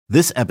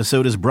This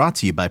episode is brought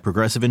to you by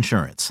Progressive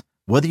Insurance.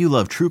 Whether you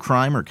love true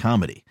crime or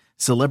comedy,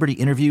 celebrity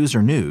interviews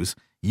or news,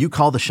 you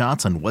call the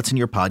shots on what's in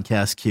your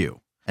podcast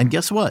queue. And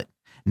guess what?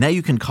 Now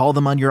you can call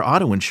them on your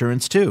auto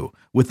insurance too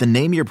with the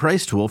Name Your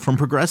Price tool from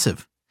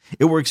Progressive.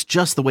 It works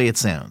just the way it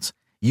sounds.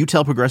 You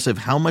tell Progressive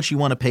how much you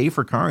want to pay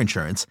for car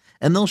insurance,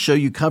 and they'll show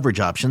you coverage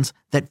options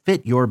that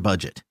fit your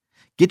budget.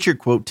 Get your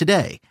quote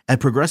today at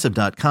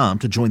Progressive.com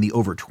to join the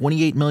over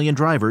 28 million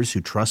drivers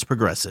who trust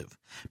Progressive.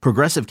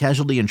 Progressive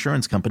Casualty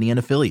Insurance Company and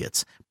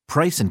Affiliates.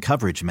 Price and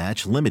coverage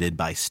match limited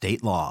by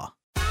state law.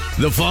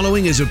 The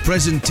following is a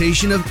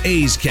presentation of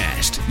A's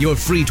Cast, your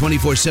free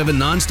 24/7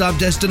 nonstop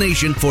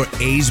destination for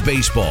A's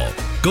baseball.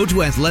 Go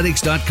to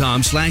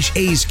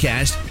athletics.com/A's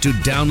Cast to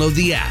download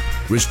the app.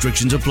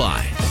 Restrictions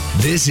apply.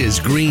 This is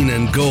Green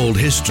and Gold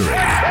history.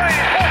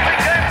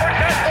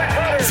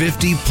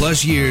 50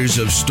 plus years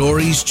of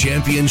stories,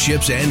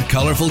 championships, and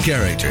colorful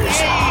characters.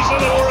 A's are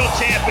the world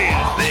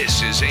champions.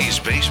 This is A's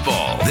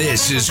baseball.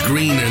 This is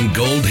Green and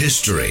Gold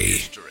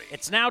history.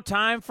 It's now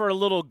time for a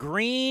little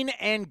Green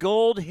and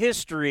Gold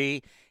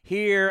history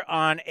here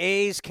on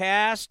A's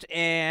Cast,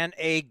 and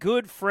a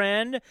good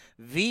friend,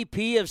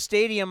 VP of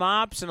Stadium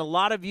Ops, and a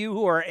lot of you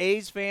who are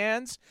A's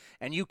fans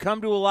and you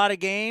come to a lot of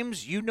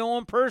games, you know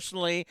him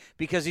personally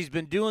because he's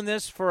been doing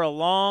this for a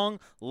long,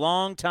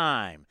 long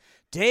time.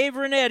 Dave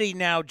Renetti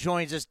now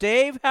joins us.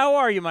 Dave, how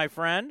are you, my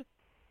friend?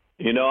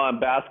 You know, I'm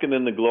basking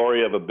in the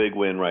glory of a big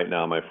win right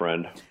now, my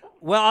friend.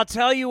 Well, I'll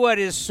tell you what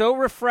is so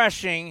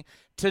refreshing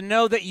to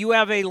know that you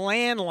have a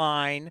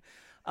landline.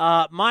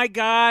 My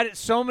God,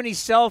 so many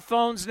cell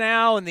phones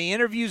now, and the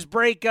interviews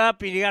break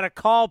up, and you got to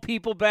call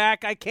people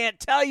back. I can't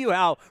tell you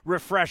how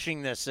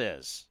refreshing this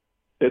is.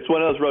 It's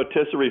one of those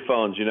rotisserie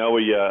phones, you know,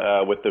 where you,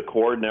 with the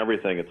cord and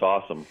everything. It's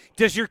awesome.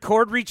 Does your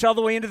cord reach all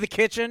the way into the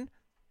kitchen?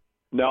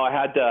 No, I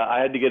had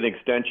to get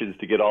extensions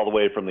to get all the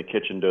way from the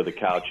kitchen to the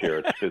couch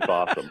here. It's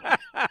awesome.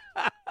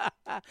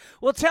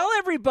 Well, tell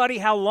everybody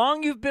how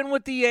long you've been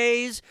with the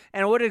A's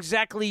and what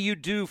exactly you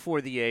do for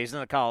the A's in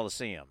the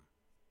Coliseum.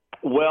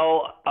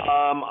 Well,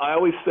 I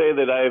always say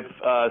that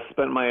I've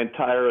spent my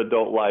entire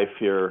adult life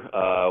here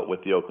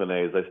with the Oakland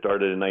A's. I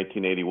started in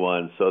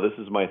 1981, so this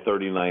is my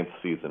 39th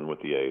season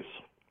with the A's.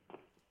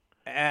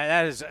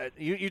 That is,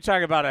 you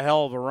talk about a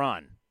hell of a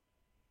run.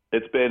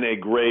 It's been a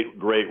great,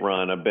 great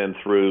run. I've been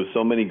through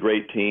so many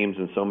great teams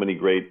and so many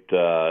great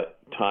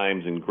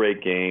times and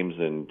great games,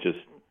 and just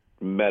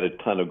met a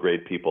ton of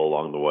great people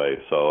along the way.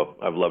 So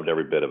I've loved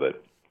every bit of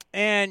it.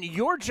 And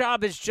your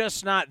job is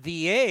just not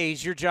the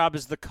A's. Your job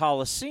is the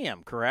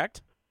Coliseum,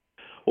 correct?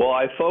 Well,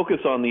 I focus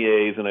on the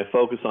A's, and I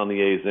focus on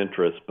the A's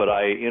interests, but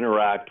I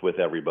interact with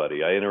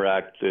everybody. I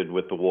interacted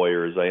with the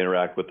Warriors. I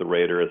interact with the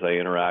Raiders. I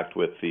interact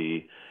with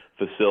the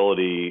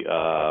facility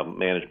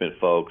management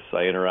folks.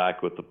 I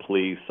interact with the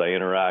police. I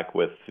interact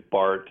with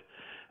BART.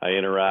 I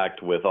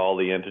interact with all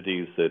the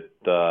entities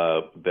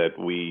that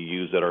we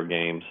use at our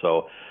games.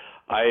 So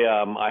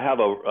I have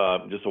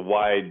just a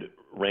wide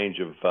range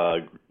of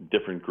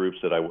different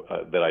groups that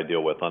I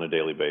deal with on a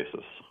daily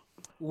basis.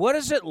 What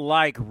is it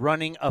like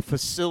running a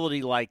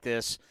facility like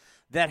this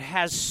that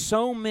has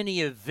so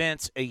many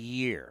events a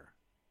year?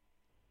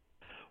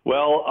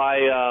 Well,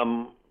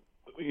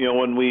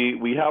 when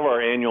we have our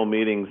annual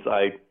meetings,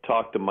 I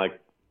talk to my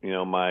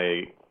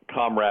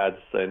comrades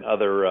and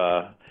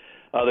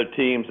other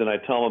teams, and I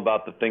tell them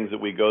about the things that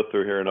we go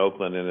through here in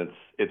Oakland, and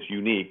it's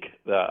unique.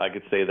 I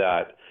could say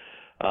that.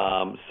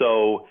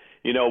 So,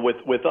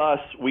 with us,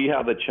 we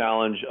have the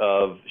challenge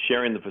of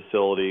sharing the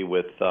facility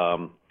with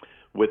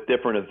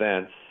different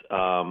events,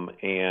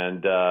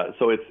 and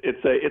so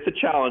it's a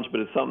challenge,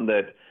 but it's something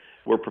that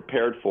we're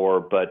prepared for.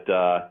 But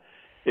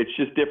it's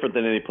just different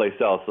than any place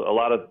else. A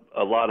lot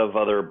of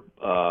other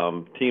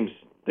teams,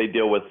 they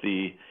deal with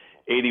the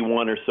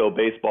 81 or so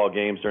baseball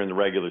games during the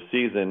regular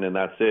season, and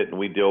that's it. And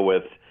we deal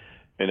with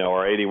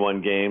our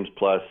 81 games,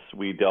 plus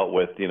we dealt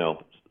with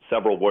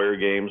several Warrior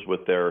games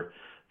with their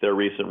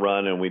recent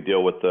run, and we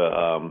deal with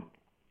the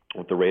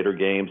Raider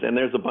games, and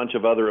there's a bunch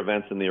of other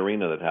events in the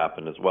arena that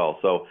happen as well.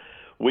 So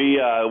we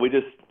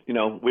just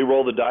we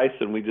roll the dice,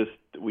 and we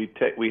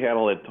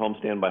handle it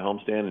homestand by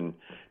homestand and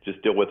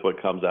just deal with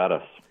what comes at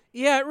us.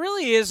 Yeah, it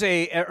really is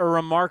a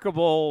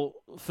remarkable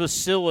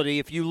facility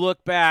if you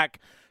look back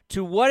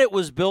to what it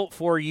was built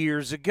for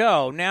years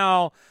ago.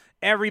 Now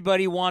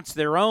everybody wants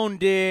their own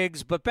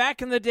digs, but back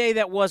in the day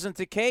that wasn't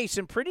the case,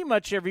 and pretty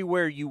much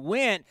everywhere you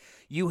went,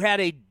 you had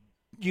a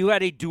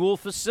dual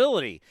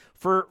facility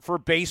for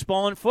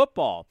baseball and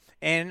football,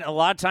 and a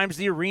lot of times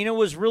the arena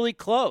was really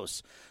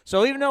close.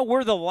 So even though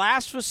we're the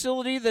last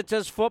facility that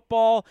does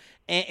football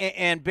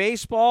and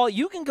baseball,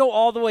 you can go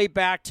all the way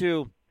back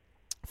to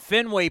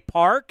Fenway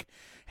Park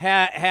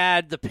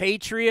had the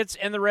Patriots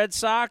and the Red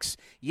Sox.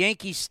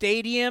 Yankee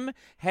Stadium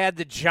had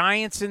the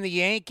Giants and the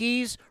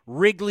Yankees.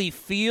 Wrigley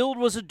Field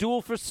was a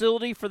dual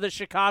facility for the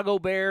Chicago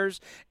Bears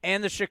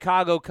and the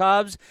Chicago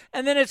Cubs.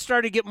 And then it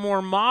started to get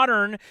more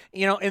modern,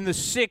 you know, in the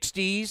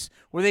 60s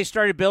where they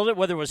started building it,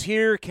 whether it was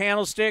here,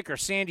 Candlestick, or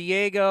San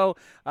Diego,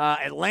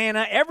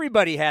 Atlanta.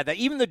 Everybody had that.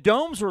 Even the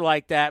domes were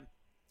like that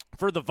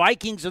for the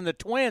Vikings and the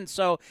Twins.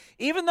 So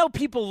even though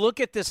people look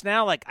at this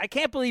now like, I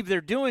can't believe they're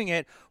doing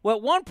it, well,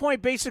 at one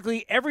point,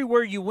 basically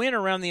everywhere you went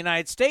around the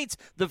United States,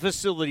 the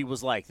facility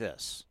was like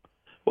this.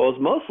 Well, it's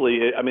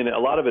mostly, I mean, a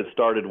lot of it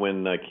started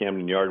when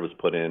Camden Yard was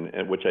put in,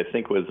 which I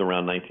think was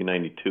around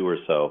 1992 or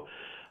so.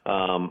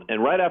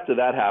 And right after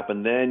that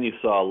happened, then you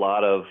saw a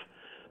lot of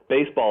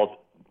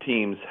baseball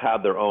teams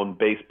have their own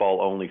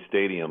baseball-only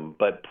stadium.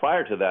 But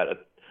prior to that,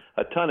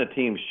 a ton of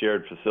teams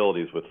shared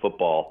facilities with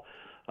football.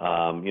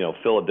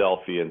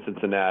 Philadelphia and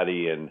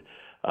Cincinnati and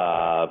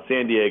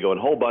San Diego, and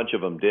a whole bunch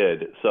of them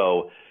did.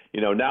 So,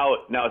 now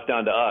it's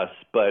down to us.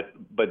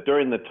 But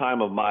during the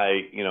time of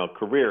my,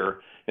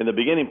 career, in the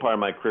beginning part of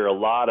my career, a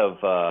lot of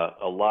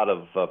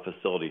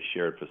facilities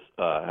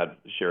had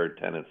shared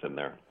tenants in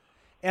there.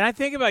 And I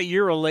think about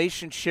your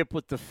relationship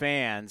with the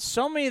fans.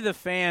 So many of the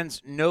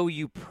fans know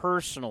you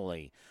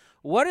personally.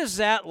 What is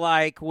that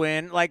like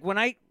when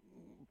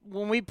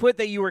we put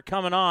that you were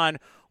coming on?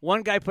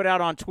 One guy put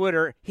out on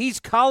Twitter, he's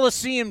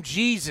Coliseum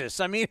Jesus.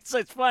 I mean, it's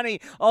funny,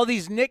 all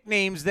these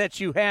nicknames that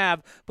you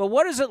have. But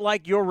what is it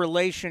like, your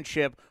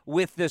relationship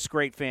with this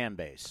great fan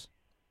base?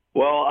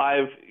 Well,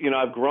 I've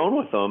grown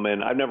with them,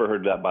 and I've never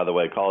heard that, by the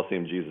way,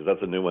 Coliseum Jesus.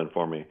 That's a new one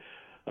for me.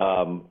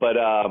 I've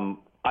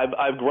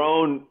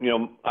grown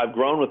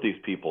with these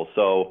people.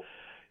 So,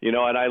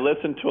 and I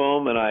listen to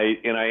them, and I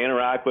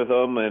interact with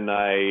them, and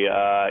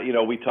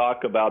we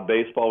talk about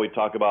baseball, we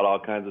talk about all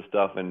kinds of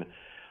stuff, and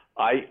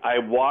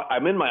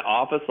I'm in my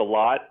office a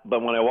lot,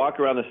 but when I walk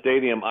around the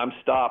stadium, I'm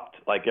stopped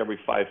like every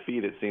 5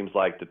 feet, it seems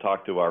like, to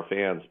talk to our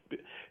fans,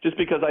 just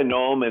because I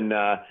know them, and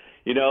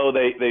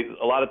they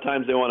a lot of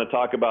times they want to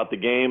talk about the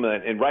game,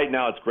 and right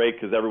now it's great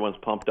because everyone's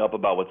pumped up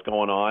about what's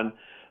going on.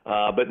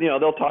 But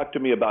they'll talk to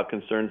me about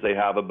concerns they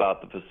have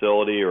about the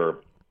facility or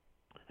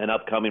an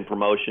upcoming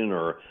promotion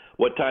or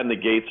what time the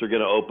gates are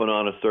going to open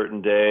on a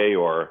certain day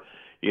or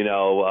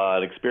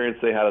an experience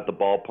they had at the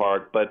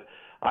ballpark. But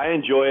I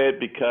enjoy it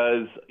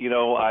because I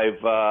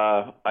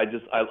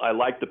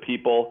like the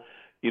people.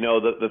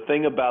 The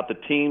thing about the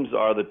teams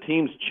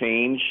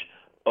change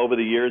over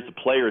the years, the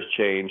players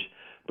change.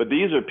 But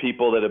these are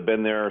people that have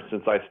been there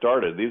since I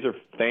started. These are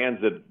fans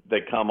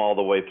that come all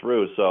the way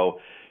through. So,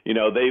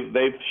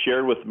 they've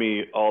shared with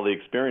me all the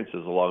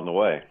experiences along the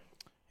way.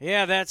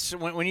 Yeah, that's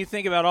when you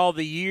think about all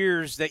the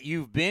years that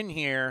you've been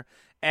here,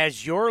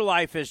 as your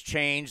life has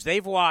changed,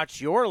 they've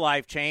watched your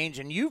life change,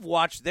 and you've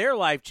watched their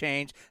life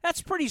change.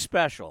 That's pretty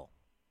special.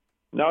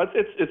 No,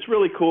 it's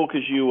really cool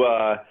because you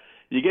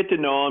get to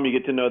know them, you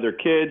get to know their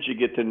kids, you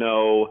get to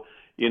know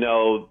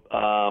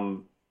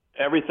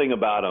everything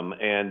about them,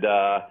 and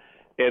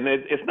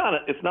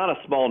it's not a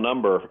small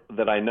number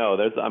that I know.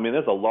 There's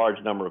a large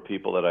number of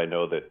people that I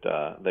know that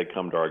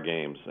come to our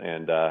games,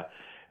 and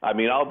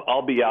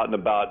I'll be out and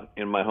about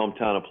in my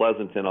hometown of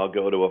Pleasanton. I'll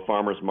go to a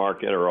farmer's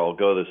market or I'll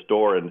go to the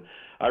store, and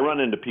I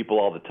run into people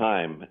all the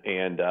time,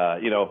 and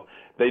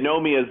they know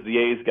me as the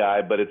A's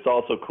guy, but it's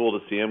also cool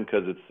to see them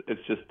because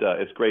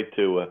it's great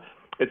to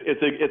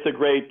it's a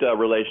great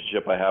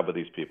relationship I have with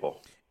these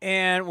people.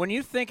 And when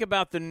you think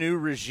about the new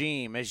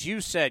regime, as you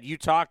said, you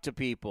talk to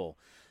people.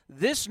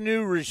 This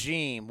new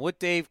regime with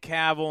Dave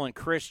Kaval and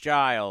Chris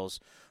Giles,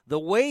 the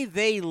way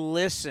they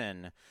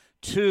listen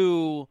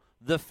to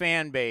the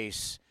fan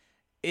base,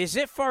 is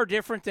it far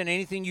different than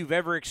anything you've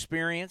ever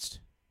experienced?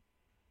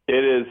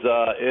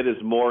 It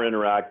is more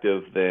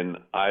interactive than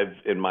I've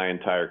in my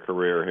entire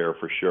career here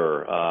for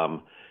sure.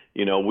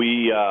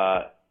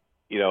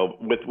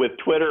 With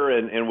Twitter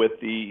and with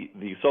the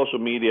social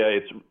media,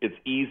 it's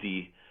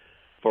easy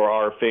for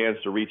our fans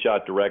to reach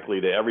out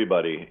directly to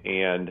everybody.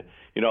 And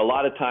a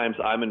lot of times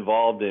I'm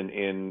involved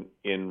in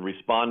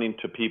responding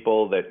to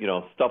people that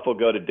stuff will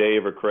go to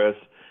Dave or Chris.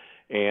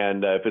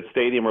 And if it's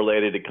stadium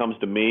related, it comes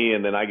to me,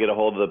 and then I get a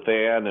hold of the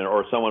fan,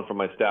 or someone from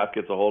my staff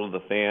gets a hold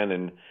of the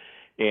fan,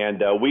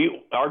 and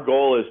our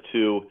goal is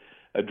to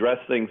address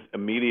things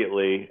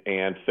immediately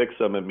and fix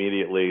them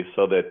immediately,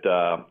 so that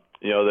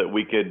that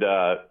we could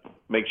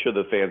make sure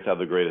the fans have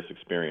the greatest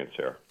experience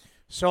here.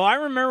 So I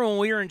remember when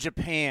we were in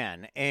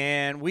Japan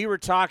and we were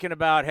talking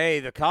about,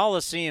 hey, the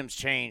Coliseum's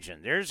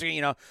changing. There's,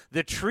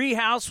 the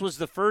treehouse was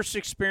the first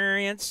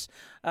experience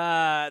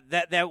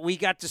that we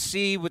got to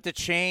see with the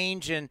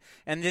change, and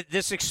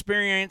this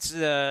experience,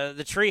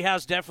 the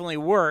treehouse definitely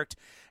worked.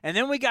 And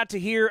then we got to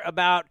hear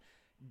about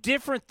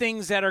different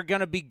things that are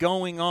going to be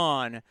going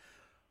on.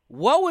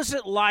 What was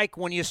it like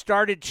when you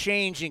started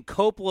changing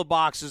Coppola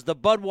boxes, the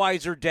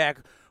Budweiser deck?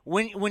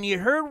 When you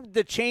heard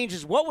the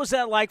changes, what was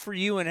that like for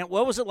you, and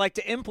what was it like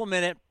to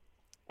implement it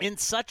in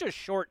such a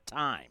short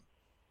time?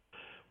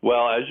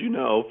 Well, as you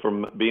know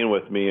from being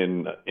with me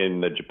in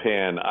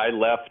Japan, I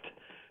left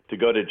to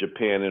go to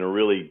Japan in a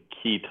really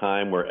key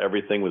time where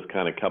everything was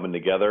kind of coming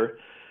together.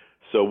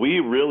 So we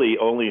really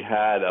only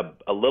had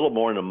a little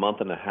more than a month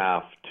and a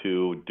half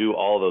to do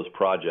all those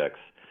projects.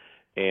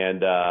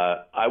 And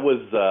I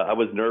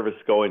was nervous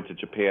going to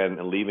Japan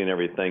and leaving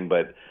everything,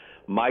 but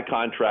my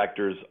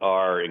contractors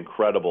are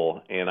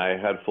incredible, and I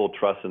had full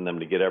trust in them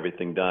to get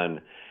everything done.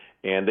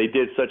 And they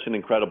did such an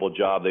incredible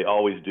job. They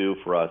always do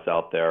for us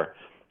out there.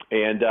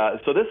 And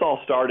so this all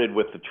started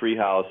with the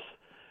Treehouse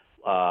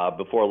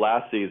before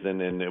last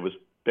season, and it was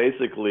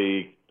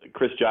basically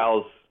Chris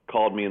Giles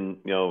called me in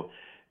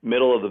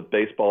middle of the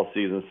baseball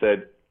season and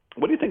said,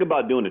 "What do you think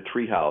about doing a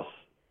Treehouse?"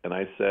 And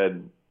I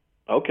said,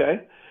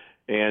 "Okay."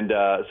 And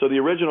so the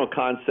original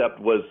concept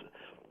was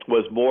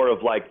more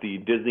of like the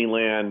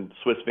Disneyland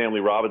Swiss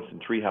Family Robinson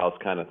Treehouse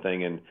kind of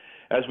thing. And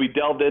as we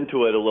delved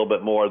into it a little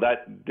bit more,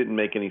 that didn't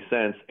make any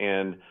sense.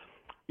 And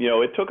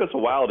it took us a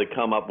while to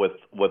come up with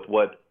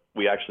what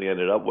we actually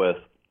ended up with.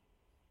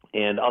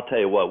 And I'll tell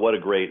you what a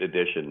great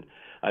addition.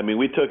 I mean,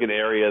 we took an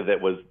area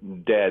that was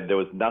dead. There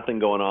was nothing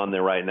going on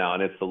there right now,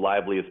 and it's the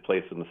liveliest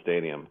place in the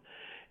stadium.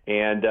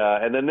 And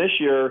then this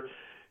year,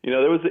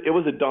 it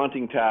was a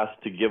daunting task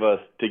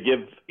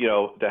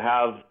to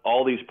have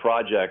all these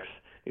projects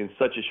in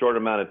such a short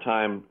amount of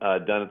time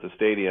done at the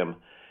stadium.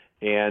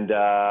 And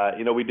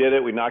we did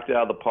it. We knocked it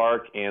out of the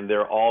park, and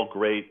they're all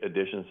great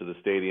additions to the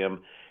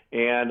stadium.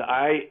 And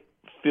I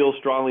feel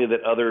strongly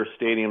that other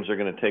stadiums are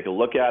going to take a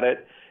look at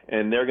it,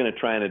 and they're going to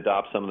try and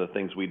adopt some of the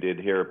things we did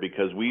here,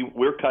 because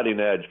we're cutting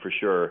edge for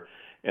sure,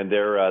 and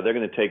they're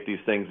going to take these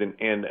things.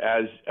 And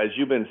as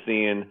you've been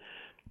seeing,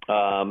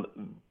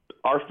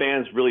 our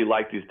fans really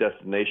like these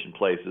destination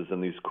places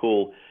and these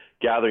cool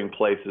gathering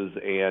places,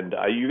 and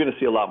you're going to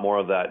see a lot more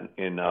of that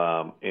in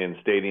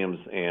stadiums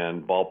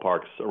and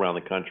ballparks around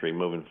the country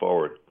moving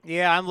forward.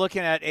 Yeah, I'm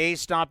looking at A's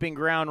Stomping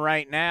Ground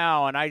right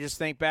now, and I just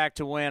think back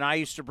to when I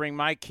used to bring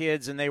my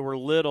kids and they were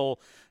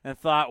little and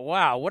thought,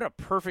 wow, what a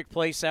perfect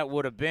place that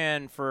would have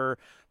been for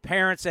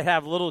parents that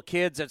have little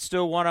kids that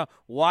still want to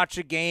watch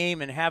a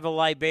game and have a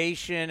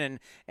libation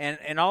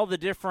and all the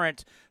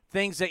different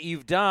things that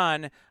you've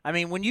done. I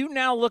mean, when you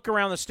now look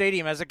around the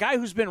stadium, as a guy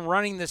who's been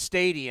running the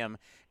stadium,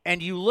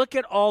 and you look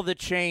at all the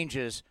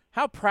changes,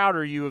 how proud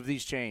are you of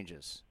these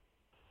changes?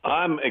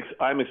 I'm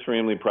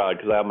extremely proud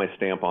because I have my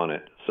stamp on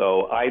it.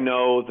 So I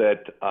know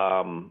that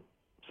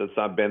since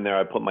I've been there,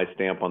 I put my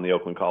stamp on the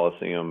Oakland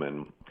Coliseum,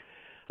 and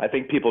I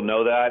think people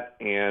know that.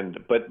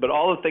 But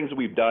all the things that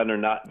we've done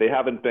they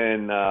haven't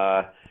been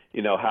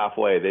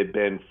halfway. They've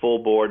been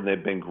full board, and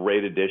they've been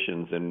great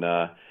additions. And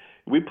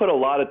we put a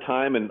lot of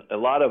time and a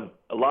lot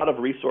of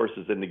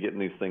resources into getting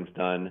these things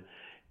done.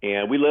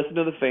 And we listen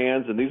to the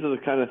fans, and these are the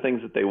kind of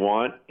things that they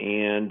want.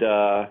 And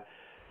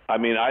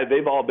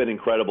they've all been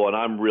incredible, and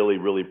I'm really,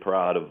 really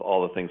proud of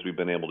all the things we've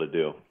been able to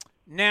do.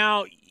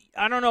 Now,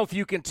 I don't know if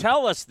you can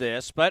tell us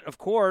this, but of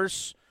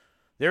course,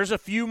 there's a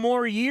few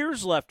more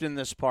years left in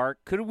this park.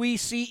 Could we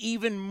see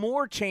even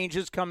more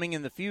changes coming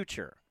in the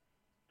future?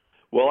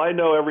 Well, I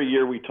know every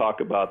year we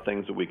talk about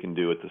things that we can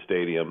do at the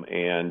stadium,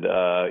 and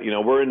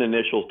we're in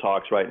initial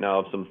talks right now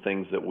of some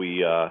things that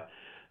we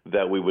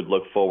would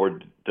look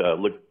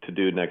to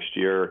do next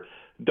year.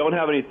 Don't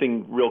have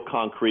anything real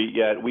concrete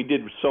yet. We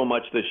did so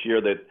much this year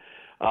that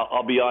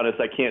I'll be honest,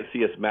 I can't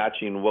see us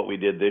matching what we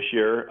did this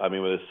year. I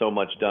mean, there's so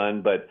much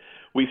done, but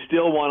we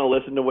still want to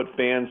listen to what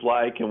fans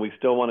like, and we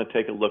still want to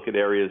take a look at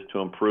areas to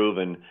improve,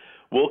 and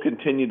we'll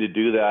continue to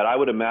do that. I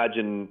would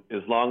imagine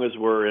as long as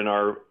we're in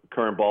our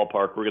current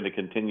ballpark, we're going to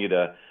continue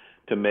to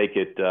make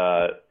it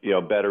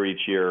better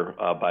each year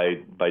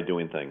by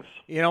doing things.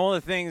 One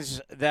of the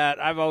things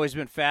that I've always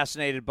been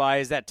fascinated by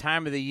is that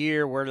time of the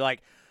year where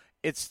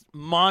it's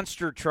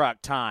monster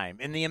truck time,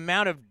 and the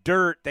amount of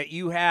dirt that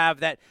you have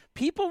that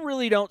people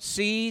really don't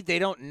see, they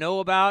don't know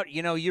about.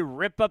 You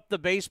rip up the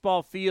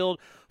baseball field,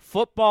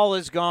 football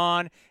is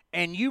gone,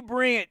 and you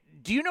bring it.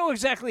 Do you know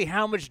exactly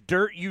how much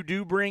dirt you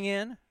do bring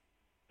in?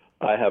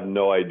 I have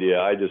no idea.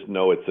 I just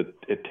know it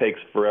takes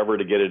forever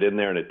to get it in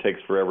there, and it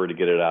takes forever to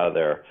get it out of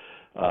there.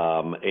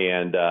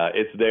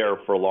 It's there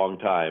for a long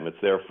time.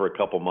 It's there for a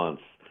couple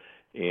months,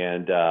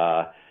 and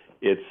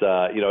it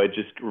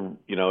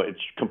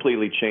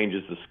completely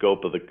changes the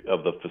scope of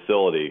the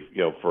facility,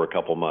 for a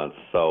couple months.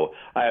 So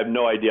I have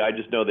no idea. I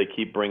just know they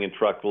keep bringing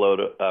truckload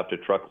after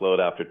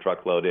truckload after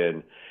truckload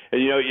in,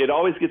 and it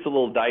always gets a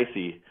little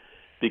dicey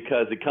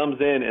because it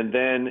comes in and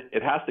then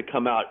it has to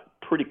come out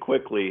pretty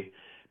quickly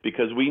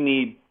because we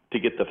need to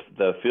get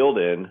the field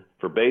in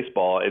for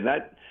baseball, and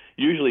that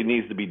usually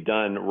needs to be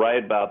done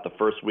right about the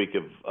first week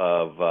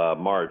of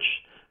March,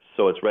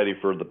 so it's ready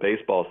for the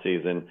baseball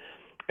season.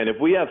 And if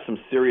we have some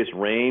serious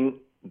rain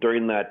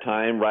during that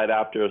time, right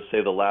after,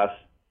 say, the last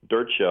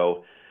dirt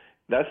show,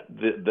 that's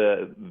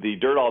the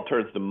dirt all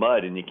turns to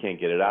mud, and you can't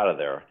get it out of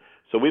there.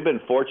 So we've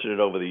been fortunate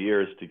over the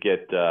years to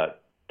get to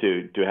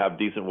have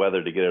decent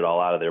weather to get it all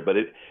out of there, but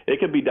it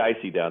can be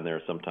dicey down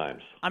there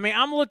sometimes. I mean,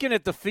 I'm looking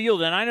at the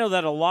field, and I know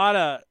that a lot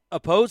of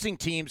opposing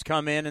teams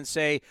come in and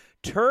say,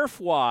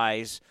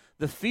 turf-wise,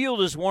 the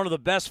field is one of the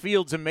best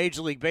fields in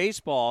Major League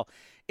Baseball.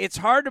 It's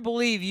hard to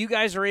believe you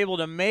guys are able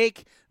to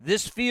make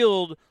this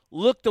field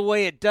look the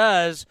way it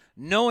does,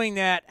 knowing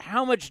that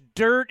how much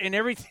dirt and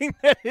everything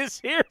that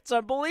is here, it's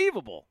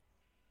unbelievable.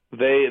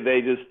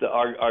 They just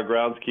our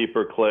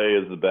groundskeeper Clay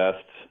is the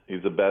best.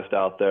 He's the best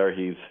out there.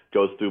 He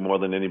goes through more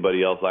than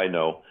anybody else I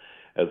know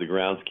as a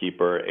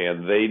groundskeeper,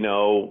 and they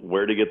know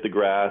where to get the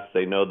grass.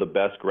 They know the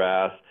best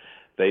grass.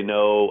 They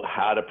know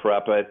how to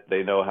prep it.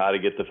 They know how to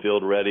get the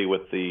field ready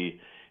with the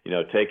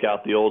take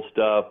out the old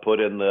stuff, put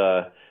in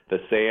the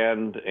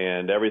sand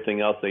and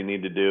everything else they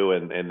need to do,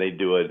 and they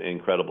do an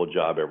incredible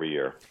job every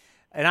year.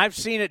 And I've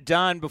seen it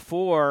done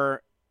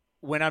before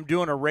when I'm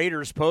doing a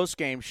Raiders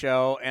postgame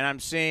show and I'm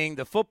seeing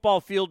the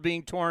football field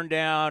being torn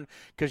down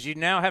because you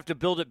now have to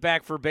build it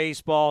back for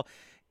baseball.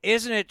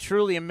 Isn't it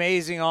truly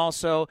amazing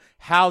also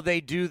how they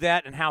do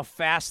that and how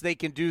fast they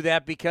can do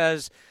that?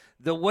 Because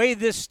the way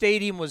this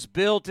stadium was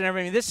built and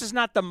everything, this is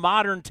not the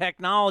modern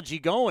technology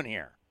going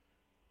here.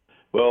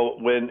 Well,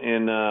 when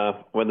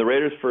the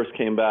Raiders first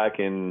came back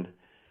in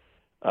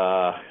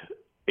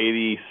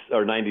 80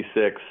 or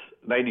 96,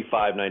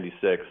 95,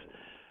 96,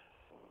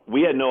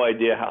 we had no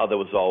idea how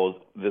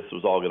this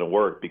was all going to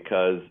work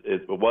because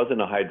it wasn't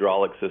a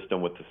hydraulic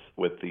system with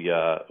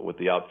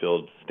the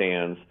outfield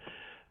stands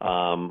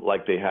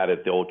like they had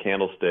at the old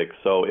Candlestick.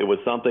 So it was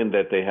something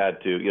that they had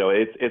to,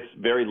 it's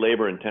very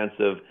labor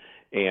intensive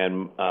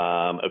and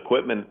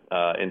equipment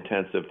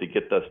intensive to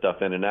get the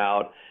stuff in and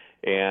out.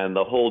 And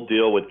the whole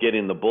deal with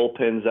getting the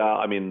bullpens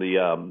out,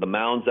 the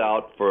mounds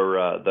out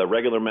for the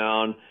regular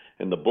mound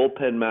and the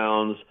bullpen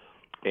mounds,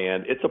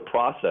 and it's a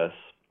process.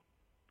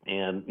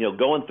 And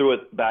going through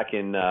it back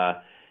in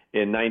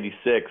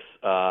 '96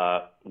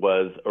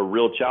 was a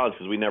real challenge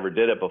because we never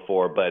did it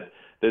before. But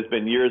there's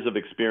been years of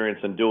experience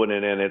in doing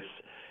it, and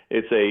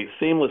it's a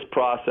seamless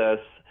process.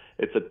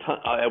 It's a ton.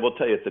 I will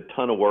tell you, it's a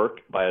ton of work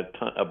by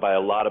a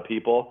lot of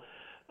people.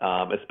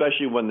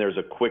 Especially when there's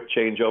a quick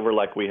changeover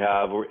like we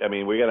have. We're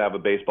going to have a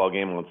baseball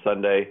game on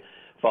Sunday,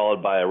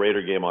 followed by a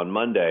Raider game on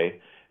Monday.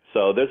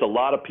 So there's a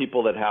lot of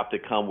people that have to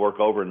come work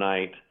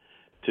overnight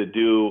to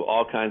do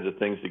all kinds of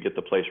things to get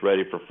the place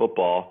ready for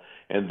football.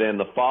 And then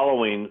the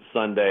following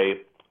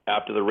Sunday,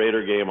 after the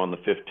Raider game on the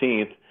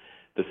 15th,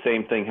 the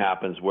same thing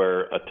happens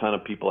where a ton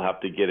of people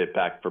have to get it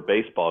back for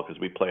baseball because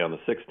we play on the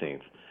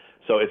 16th.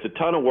 So it's a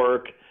ton of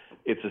work.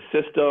 It's a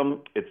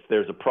system.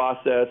 There's a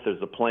process.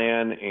 There's a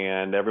plan,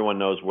 and everyone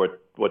knows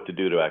what to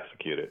do to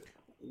execute it.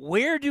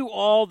 Where do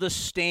all the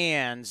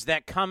stands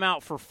that come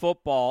out for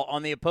football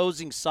on the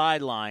opposing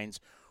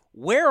sidelines,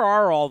 where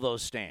are all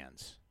those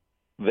stands?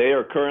 They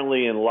are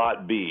currently in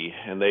Lot B,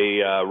 and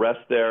they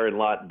rest there in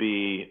Lot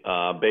B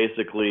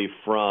basically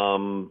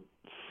from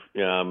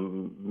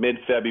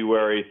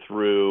mid-February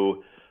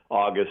through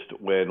August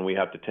when we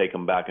have to take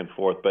them back and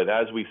forth. But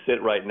as we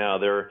sit right now,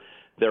 they're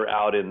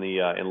out in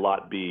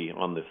Lot B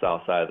on the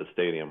south side of the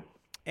stadium.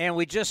 And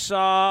we just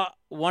saw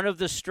one of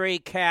the stray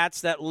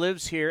cats that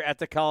lives here at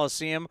the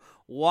Coliseum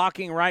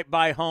walking right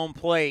by home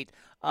plate.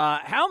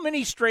 How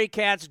many stray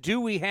cats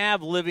do we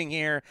have living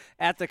here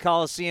at the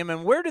Coliseum,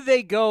 and where do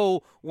they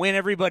go when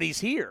everybody's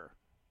here?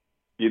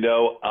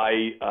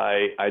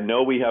 I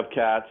know we have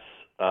cats.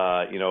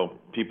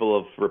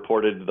 People have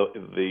reported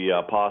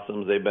the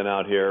possums. They've been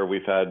out here.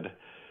 We've had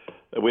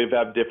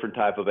different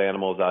type of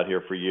animals out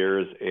here for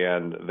years,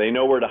 and they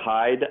know where to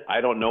hide.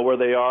 I don't know where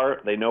they are.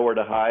 They know where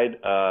to hide.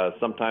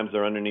 Sometimes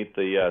they're underneath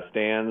the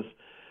stands.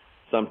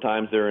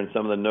 Sometimes they're in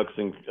some of the nooks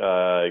and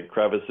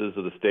crevices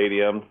of the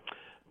stadium.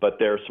 But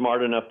they're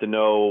smart enough to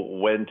know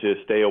when to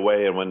stay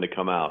away and when to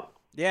come out.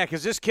 Yeah,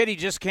 because this kitty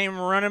just came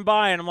running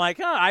by, and I'm like,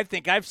 I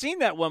think I've seen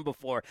that one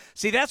before.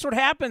 See, that's what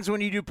happens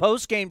when you do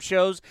post-game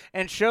shows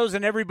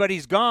and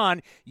everybody's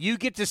gone. You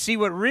get to see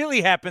what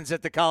really happens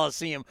at the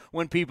Coliseum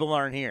when people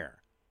aren't here.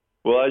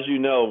 Well, as you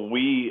know,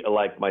 we,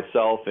 like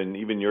myself and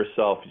even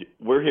yourself,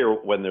 we're here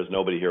when there's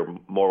nobody here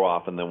more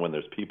often than when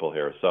there's people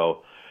here.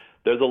 So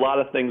there's a lot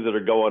of things that are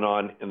going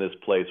on in this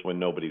place when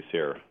nobody's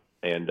here.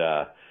 And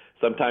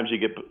sometimes you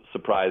get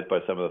surprised by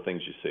some of the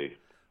things you see.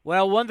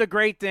 Well, one of the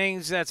great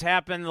things that's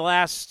happened the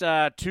last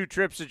 2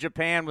 trips to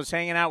Japan was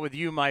hanging out with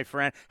you, my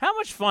friend. How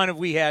much fun have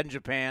we had in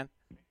Japan?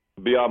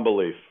 Beyond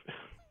belief.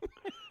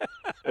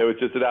 It was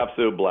just an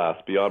absolute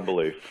blast, beyond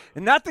belief.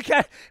 And not the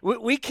kind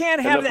we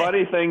can't have. And the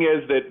funny thing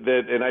is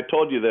that, and I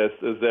told you this,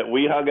 is that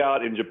we hung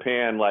out in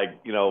Japan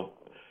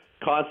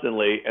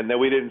constantly, and then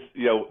we didn't,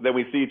 then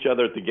we see each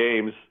other at the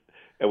games,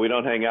 and we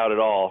don't hang out at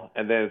all.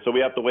 And then so we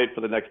have to wait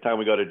for the next time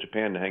we go to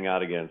Japan to hang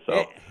out again.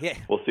 So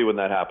We'll see when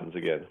that happens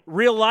again.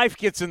 Real life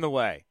gets in the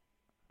way.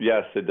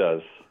 Yes, it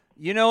does.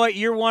 You know what?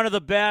 You're one of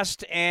the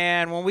best,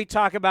 and when we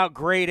talk about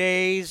great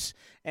A's,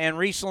 and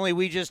recently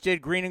we just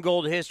did Green and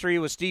Gold History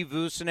with Steve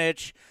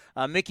Vucinich.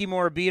 Mickey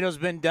Morabito's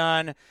been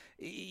done.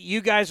 You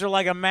guys are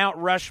like a Mount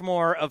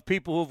Rushmore of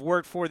people who've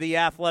worked for the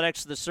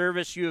Athletics, the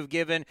service you have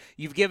given.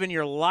 You've given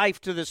your life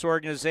to this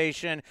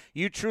organization.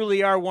 You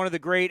truly are one of the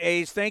great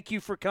A's. Thank you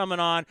for coming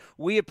on.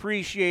 We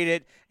appreciate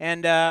it,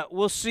 and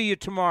we'll see you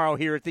tomorrow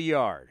here at the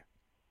Yard.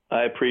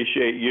 I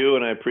appreciate you,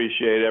 and I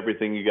appreciate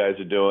everything you guys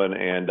are doing,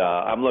 and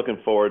I'm looking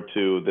forward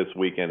to this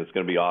weekend. It's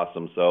going to be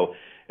awesome. So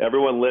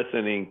everyone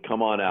listening,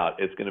 come on out.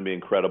 It's going to be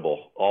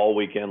incredible all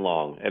weekend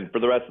long and for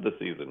the rest of the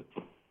season.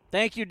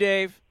 Thank you,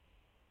 Dave.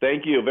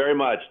 Thank you very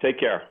much. Take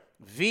care.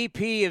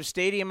 VP of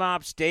Stadium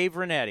Ops, Dave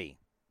Renetti.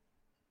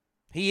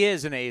 He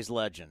is an A's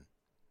legend.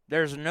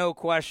 There's no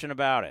question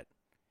about it.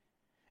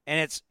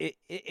 And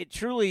it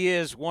truly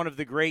is one of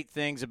the great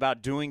things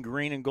about doing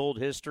Green and Gold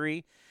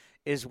History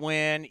is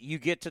when you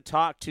get to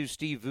talk to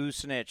Steve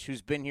Vucinich,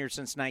 who's been here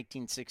since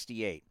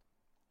 1968.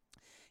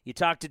 You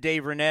talk to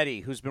Dave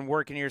Renetti, who's been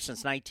working here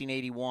since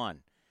 1981.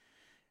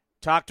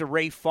 Talk to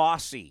Ray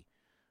Fosse,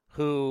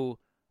 who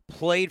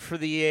played for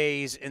the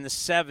A's in the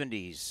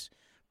 70s,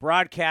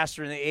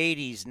 broadcaster in the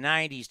 80s,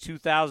 90s,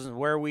 2000s,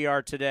 where we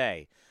are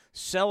today,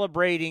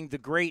 celebrating the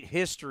great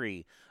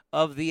history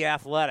of the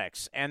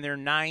Athletics and their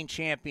 9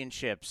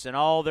 championships and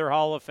all their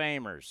Hall of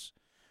Famers.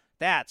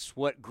 That's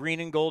what Green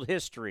and Gold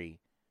history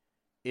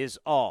is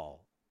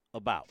all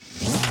about.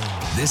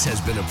 This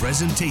has been a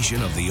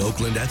presentation of the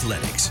Oakland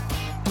Athletics.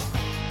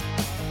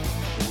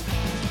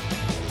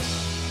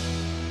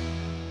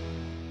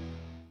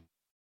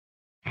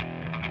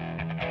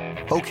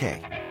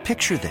 Okay,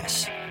 picture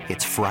this.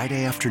 It's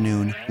Friday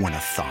afternoon when a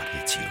thought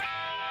hits you.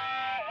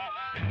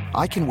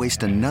 I can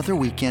waste another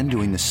weekend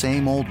doing the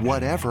same old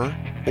whatever,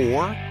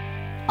 or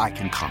I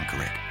can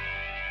conquer it.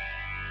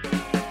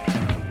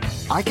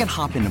 I can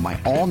hop into my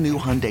all-new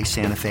Hyundai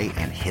Santa Fe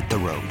and hit the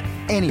road.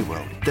 Any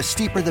road. The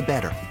steeper, the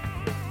better.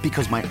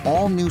 Because my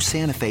all-new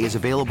Santa Fe is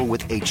available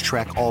with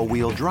H-Track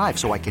all-wheel drive,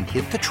 so I can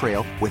hit the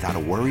trail without a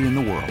worry in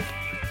the world.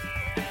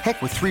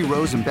 Heck, with 3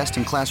 rows and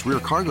best-in-class rear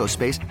cargo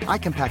space, I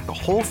can pack the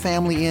whole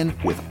family in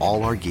with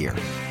all our gear.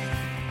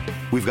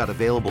 We've got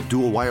available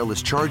dual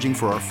wireless charging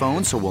for our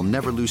phones, so we'll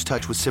never lose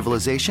touch with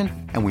civilization,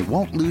 and we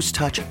won't lose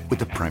touch with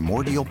the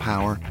primordial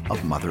power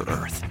of Mother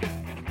Earth.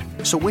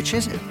 So which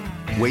is it?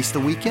 Waste the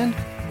weekend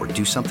or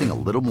do something a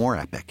little more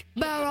epic?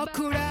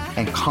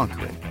 And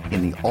conquer it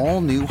in the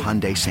all-new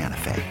Hyundai Santa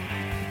Fe.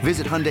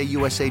 Visit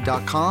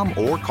HyundaiUSA.com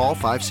or call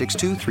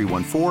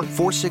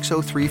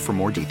 562-314-4603 for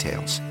more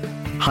details.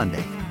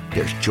 Hyundai,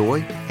 there's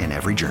joy in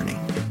every journey.